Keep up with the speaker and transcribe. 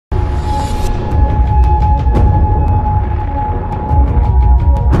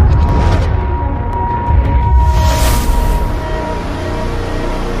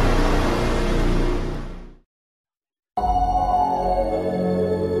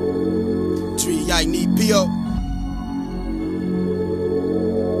like Nepo.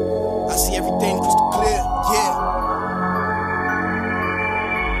 I see everything crystal clear, yeah.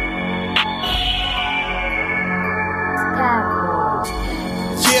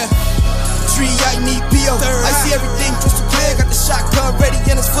 Yeah, Driht, Nepo. I see everything crystal clear. Got the shotgun ready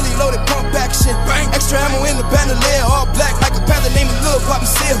and it's fully loaded, pump action. Extra ammo in the bandolier, all black like a panther named Lil Bobby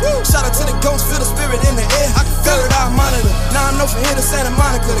Seal. Shout out to the ghost, feel the spirit in the air. I can third eye monitor. Now I know from here to Santa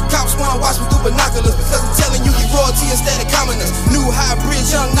Monica. The cops wanna watch me through binoculars because I'm telling you, you royalty instead of commoners. New hybrid,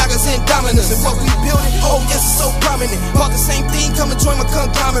 young knockers in dominance. And what we building, oh yes, it's so prominent. Bought the same thing, come and join my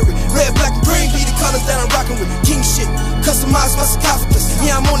conglomerate. Red, black, and green be the colors that I'm rocking with. King shit, customize my sarcophagus.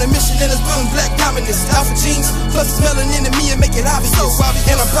 Yeah, I'm on a mission and it's building black dominance. Alpha genes, plus it's melanin in me and make it obvious.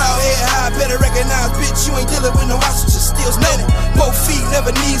 And I'm proud, head high, better recognize, bitch, you ain't dealing with no ostriches, still standing. Both feet,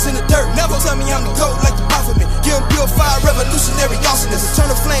 never knees in the dirt. Never tell me I'm the GOAT like the prophet. Give them pure fire, revolutionary awesomeness.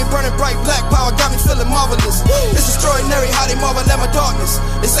 Eternal flame burning bright, black power got me feeling marvelous. It's extraordinary how they marvel at my darkness.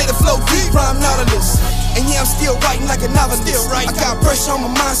 They say the flow deep, prime Nautilus. And yeah, I'm still writing like a novelist. I got pressure on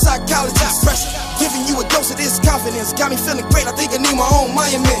my mind, psychologist. Giving you a dose of this confidence. Got me feeling great, I think I need my own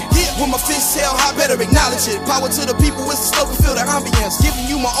monument. With my fists held high, better acknowledge it. Power to the people, it's the slogan, feel the ambience. Giving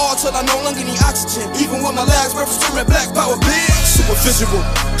you my all till I no longer need oxygen. Even with my last breath, streaming black power, big. Super visual,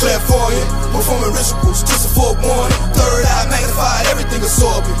 clairvoyant, performing rituals, just a forewarning. Third eye magnified, everything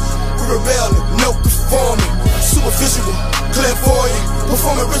absorbing. We rebelling, no conforming. Super visual, clairvoyant,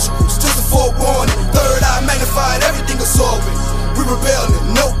 performing rituals, just a forewarning. Third eye magnified, everything absorbing. We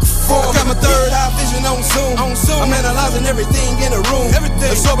rebelling, no conforming. I got my third eye vision on Zoom. I'm analyzing everything in the room.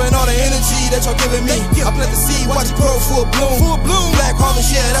 Absorbing all the energy that y'all giving me. I plant the seed, watch it grow full bloom. Black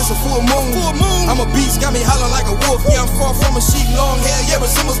harvest, yeah, that's a full moon. I'm a beast, got me howling like a wolf. Yeah, I'm far from a sheep, long hair, yeah,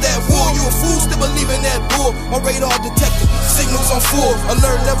 resembles that wool. You a fool, still believe in that bull. My radar detected, signals on full.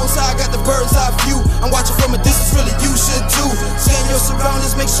 Alert levels high, got the bird's eye view. I'm watching from a distance, really you should too. Scan your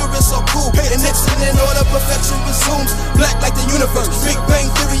surroundings, make sure it's all cool. And excellent order, perfection resumes. Black like the universe, Big Bang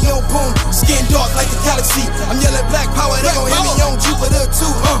Theory on boom. Skin dark like the galaxy. I'm yelling black power, they gon' hear me on Jupiter too.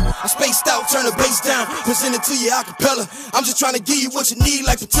 I'm spaced out, turn the bass down, present it to you a cappella. I'm just trying to give you what you need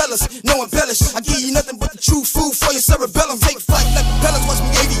like patellas. No embellish, I give you nothing but the true food for your cerebellum. Take flight like propellers, watch me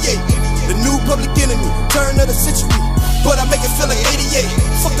aviate. The new public enemy, turn of the century. But I make it feel like 88.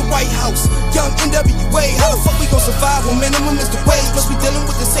 Fuck the White House, young NWA. How the fuck we gon' survive when minimum is the wage? Plus we dealing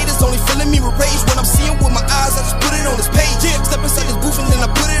with this haters, only filling me with rage. When I'm seeing with my eyes, I just put it on this page. Step inside this booth and then I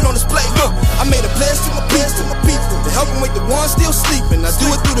put it on display. I made a pledge to my people to help them wake the ones still sleeping. I do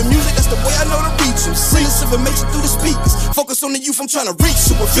it through the music, that's the way I know to reach them. Sing this information through the speakers. Focus on the youth, I'm trying to reach.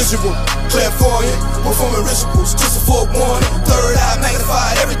 Super visual, clairvoyant, performing rituals, just a forewarning. Third eye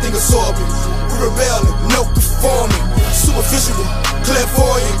magnified, everything absorbing.